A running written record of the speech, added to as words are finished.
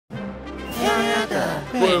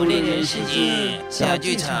怪物猎人世界小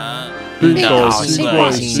剧场，冰岛新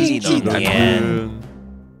怪新技能。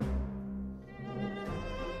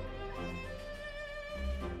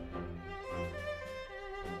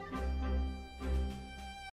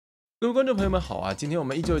各位观众朋友们好啊！今天我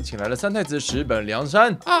们依旧请来了三太子石本良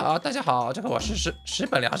山啊！大家好，这个我是石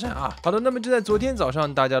本良山啊。好的，那么就在昨天早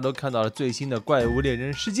上，大家都看到了最新的《怪物猎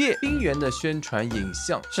人世界：冰原》的宣传影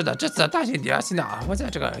像。是的，这次大型 DLC 呢会在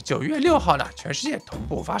这个9月6号呢全世界同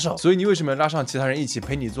步发售。所以你为什么要拉上其他人一起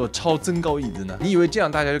陪你坐超增高椅子呢？你以为这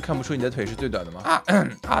样大家就看不出你的腿是最短的吗？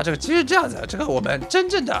这个其实这样子，这个我们真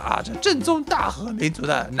正的这正宗大和民族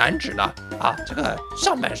的男子呢这个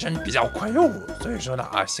上半身比较魁梧，所以说呢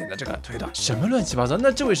显得这个腿短。什么乱七八糟？那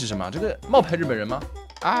这位是什么？这个冒牌日本人吗？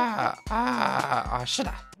是的。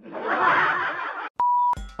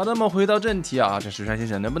好的，那么回到正题啊，这石川先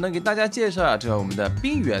生能不能给大家介绍这个我们的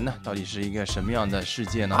冰原呢？到底是一个什么样的世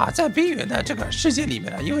界呢？在冰原的这个世界里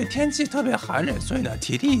面呢，因为天气特别寒冷，所以呢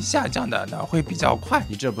体力下降的呢会比较快。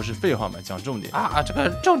你这不是废话吗？讲重点这个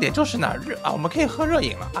重点就是呢我们可以喝热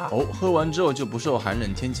饮了喝完之后就不受寒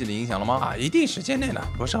冷天气的影响了吗？一定时间内呢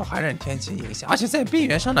不受寒冷天气影响，而且在冰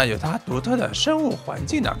原上呢有它独特的生物环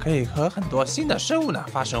境呢，可以和很多新的生物呢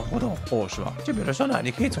发生互动是吧？就比如说呢，你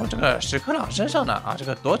可以从这个屎壳郎身上呢这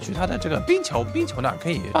个夺取它的这个冰球呢可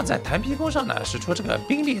以放在弹皮弓上呢使出这个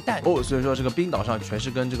冰裂弹所以说这个冰岛上全是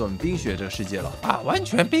跟这个冰雪这个世界了完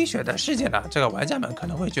全冰雪的世界呢，这个玩家们可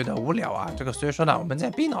能会觉得无聊这个所以说呢，我们在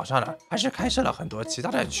冰岛上呢还是开设了很多其他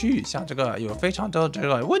的区域，像这个有非常多这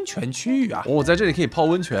个温泉区域在这里可以泡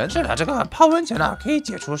温泉。是的，这个泡温泉呢可以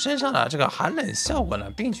解除身上的这个寒冷效果呢，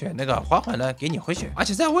并且那个缓缓的给你回血，而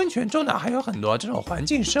且在温泉中呢还有很多这种环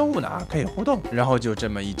境生物呢可以互动，然后就这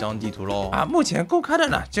么一张地图喽目前公开的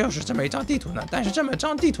呢就是这么一张地图呢，但是这么一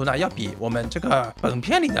张地图呢要比我们这个本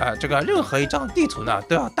片里的这个任何一张地图呢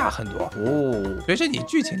都要大很多随着你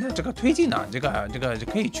剧情的这个推进呢，这个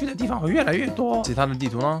可以去的地方会越来越多。其他的地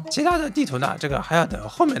图呢？其他的地图呢，这个还要等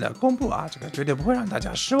后面的公布这个绝对不会让大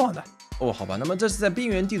家失望的。好吧，那么这次在冰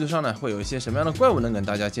原地图上呢，会有一些什么样的怪物能跟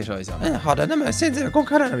大家介绍一下？好的，那么现在公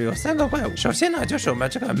开的有3个怪物。首先呢，就是我们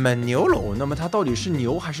这个猛牛龙，那么它到底是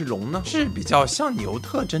牛还是龙呢？是比较像牛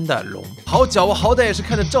特征的龙。好脚，我好歹也是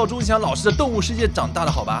看着赵忠祥老师的《动物世界》长大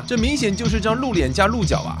的，好吧？这明显就是张鹿脸加鹿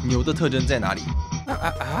角牛的特征在哪里？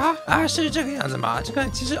是这个样子吗？这个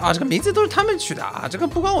其实这个名字都是他们取的这个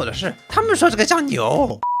不关我的事。他们说这个叫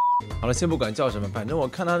牛。好了，先不管叫什么，反正我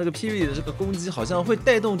看他这个 PV 的这个攻击好像会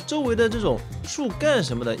带动周围的这种树干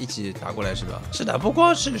什么的一起打过来，是吧？是的，不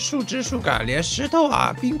光是树枝树干，连石头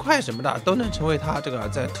冰块什么的都能成为他这个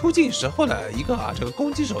在突进时候的一个这个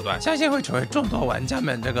攻击手段，相信会成为众多玩家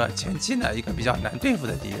们这个前期呢一个比较难对付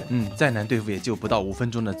的敌人。再难对付也就不到5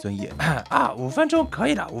分钟的尊严5分钟可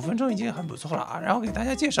以了，5分钟已经很不错了然后给大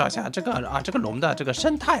家介绍一下这个这个龙的这个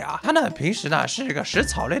生态它呢平时呢是一个食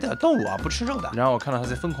草类的动物不吃肉的。然后我看到它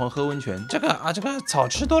在疯狂喝温泉。这个草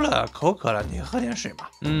吃多了口渴了，你喝点水嘛。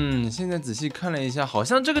现在仔细看了一下，好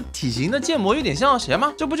像这个体型的建模有点像谁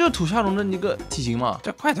吗？这不就是土沙龙的一个体型吗？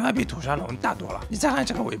这块头还比土沙龙大多了。你再看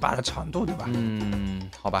这个尾巴的长度，对吧？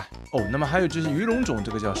好吧。那么还有就是鱼龙种，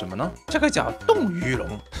这个叫什么呢？这个叫冻鱼龙。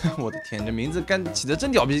我的天，这名字起得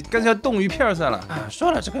真屌逼，干脆叫冻鱼片算了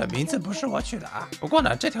说了这个名字不是我取的不过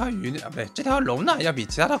呢，这条鱼不对，这条龙呢要比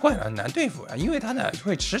其他的怪呢难对付因为它呢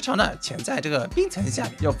会时常的潜在这个冰层下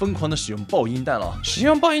面，要疯狂的使用爆音弹了。使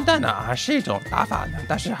用爆音弹呢是一种打法呢，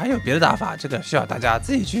但是还有别的打法，这个需要大家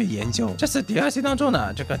自己去研究。这次 DLC 当中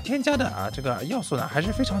呢，这个添加的这个要素呢还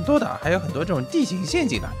是非常多的，还有很多这种地形陷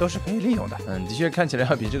阱呢都是可以利用的。的确看起来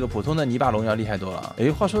要比这个普通的泥巴龙要厉害多了。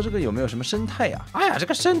话说这个有没有什么生态呀？这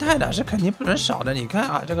个生态呢是肯定不能少的。你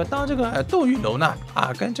看这个当这个斗鱼龙呢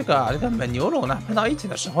跟这个猛牛龙呢碰到一起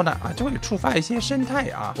的时候呢就会触发一些生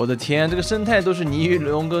态我的天，这个生态都是泥鱼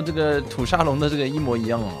龙跟这个土沙龙的这个一模一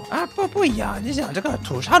样不一样。你想这个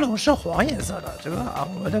土沙龙是黄颜色的，这个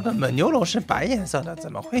我们这个猛牛龙是白颜色的，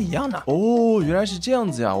怎么会一样呢？原来是这样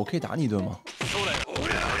子呀！我可以打你一顿吗？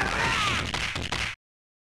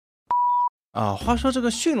话说这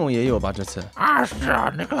个驯龙也有吧？这次是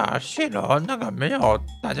那个驯龙那个没有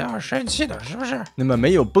大家生气的，是不是？那么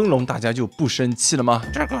没有崩龙，大家就不生气了吗？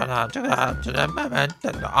这个呢，这个只能慢慢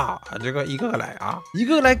等的这个一个个来一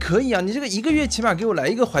个个来可以你这个1个月起码给我来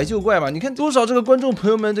一个怀旧怪吧？你看多少这个观众朋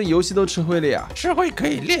友们这游戏都吃灰了呀？吃灰可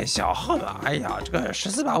以练小号的。这个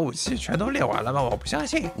14把武器全都练完了吗？我不相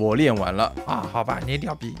信。我练完了好吧，你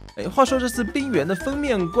屌逼。话说这次冰原的封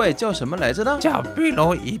面怪叫什么来着呢？叫冰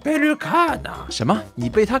龙伊贝吕卡。呢。什么？你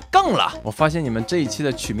被他杠了？我发现你们这一期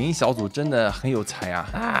的取名小组真的很有才啊！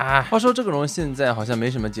啊，话说这个人现在好像没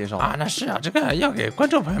什么介绍啊，那是啊，这个要给观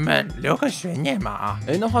众朋友们留个悬念嘛啊。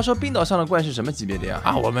哎，那话说冰岛上的怪是什么级别的呀？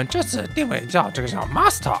啊，我们这次定位叫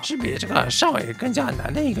Master， 是比这个上位更加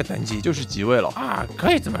难的一个等级，就是级位了啊，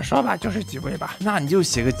可以这么说吧，就是级位吧。那你就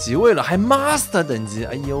写个级位了，还 Master 等级，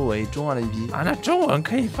哎呦喂，中二了一逼啊！那中文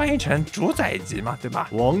可以翻译成主宰级嘛，对吧？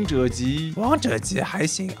王者级，王者级还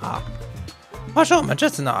行啊。话说我们这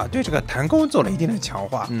次呢，对这个弹弓做了一定的强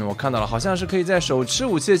化。我看到了，好像是可以在手持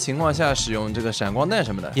武器的情况下使用这个闪光弹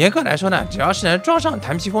什么的。严格来说呢，只要是能装上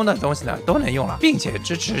弹皮弓的东西呢，都能用了，并且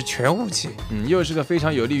支持全武器。又是个非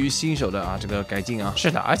常有利于新手的这个改进啊。是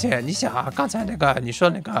的，而且你想啊，刚才那个你说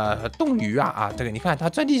那个冻鱼这个你看它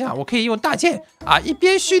钻地上，我可以用大剑一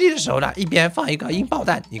边蓄力的时候呢，一边放一个引爆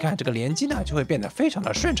弹，你看这个连击呢就会变得非常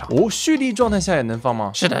的顺畅。哦，蓄力状态下也能放吗？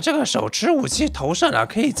是的，这个手持武器投射呢，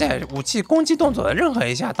可以在武器攻击动作的任何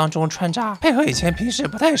一下当中穿插，配合以前平时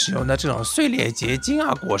不太使用的这种碎裂结晶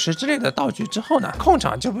果实之类的道具之后呢，控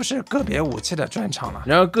场就不是个别武器的专长了。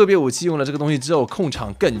然而个别武器用了这个东西之后，控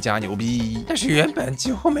场更加牛逼。但是原本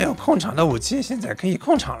几乎没有控场的武器，现在可以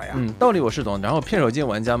控场了呀。道理我是懂，然后片手剑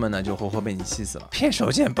玩家们呢就活活被你气死了。片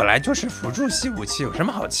手剑本来就是辅助系武器，有什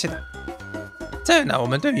么好气的？再有呢，我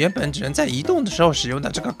们对原本只能在移动的时候使用的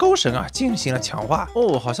这个钩绳进行了强化。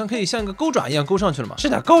哦，好像可以像一个钩爪一样勾上去了嘛。是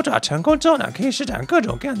的，钩爪成功之后呢，可以施展各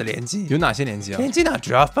种各样的连击。有哪些连击啊？连击呢，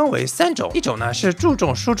主要分为3种，一种呢是注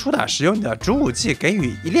重输出的，使用你的主武器给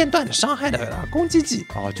予一连段的伤害的攻击技。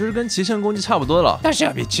就是跟骑乘攻击差不多了，但是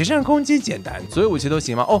要比骑乘攻击简单。所有武器都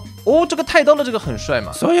行吗？这个太刀的这个很帅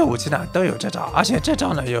嘛。所有武器呢都有这招，而且这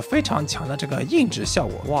招呢有非常强的这个硬直效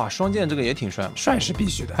果。哇，双剑这个也挺帅嘛。帅是必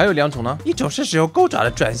须的。还有2种呢，一种是使用钩爪的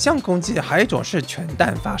转向攻击，还有一种是全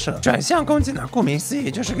弹发射。转向攻击呢，顾名思义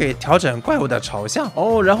就是可以调整怪物的朝向。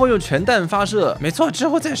然后用全弹发射。没错，之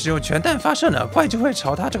后再使用全弹发射呢，怪就会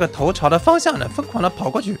朝它这个头朝的方向呢疯狂的跑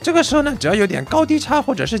过去。这个时候呢，只要有点高低差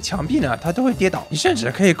或者是墙壁呢，它都会跌倒。你甚至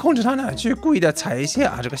可以控制它呢去故意的踩一些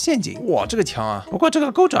这个陷阱。哇，这个强啊！不过这个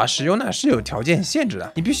钩爪使用呢是有条件限制的，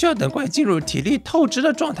你必须要等怪进入体力透支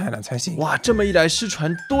的状态呢才行。哇，这么一来，失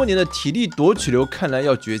传多年的体力夺取流看来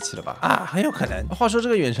要崛起了吧？很有可能。话说这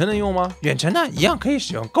个远程能用吗？远程呢一样可以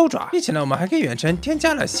使用钩爪，并且呢我们还可以远程添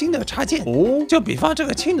加了新的插件。就比方这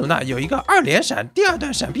个轻弩呢有一个2连闪，第2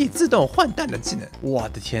段闪避自动换弹的技能。我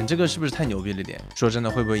的天，这个是不是太牛逼了点？说真的，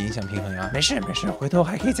会不会影响平衡呀？没事，回头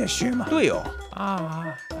还可以再削嘛。对哦。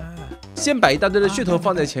先摆一大堆的噱头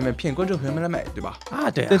放在前面，骗观众朋友们来买，对吧？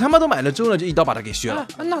对。等他们都买了之后呢，就一刀把它给削了。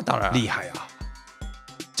那当然厉害啊！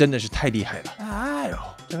真的是太厉害了。哎呦，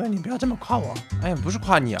这个你不要这么夸我。哎呀，不是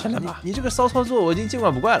夸你啊，真的吗？你这个骚操作我已经见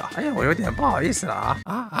怪不怪了。哎呀，我有点不好意思了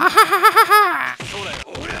哈哈哈哈！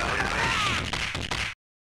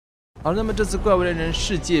好，那么这次怪物猎人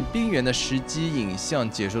世界冰原的实机影像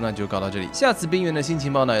解说呢就搞到这里。下次冰原的新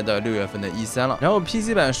情报呢要到6月份的E3了，然后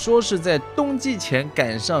PC 版说是在冬季前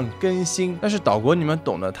赶上更新，但是岛国你们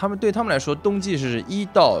懂的，对他们来说冬季是1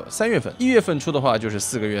到3月份，1月份出的话就是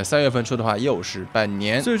4个月，3月份出的话又是半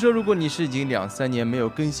年。所以说如果你是已经2、3年没有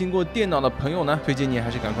更新过电脑的朋友呢，推荐你还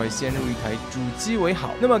是赶快先入一台主机为好。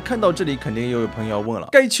那么看到这里肯定又有朋友要问了，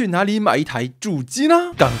该去哪里买一台主机呢？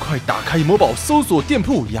赶快打开某宝搜索店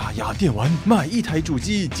铺YAYA电玩，买一台主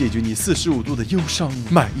机解决你45度的忧伤，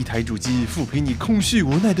买一台主机抚平你空虚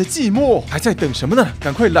无奈的寂寞，还在等什么呢？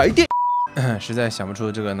赶快来电！实在想不出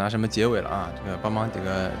这个拿什么结尾了这个帮忙点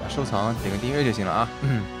个收藏，点个订阅就行了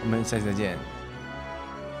我们下期再见。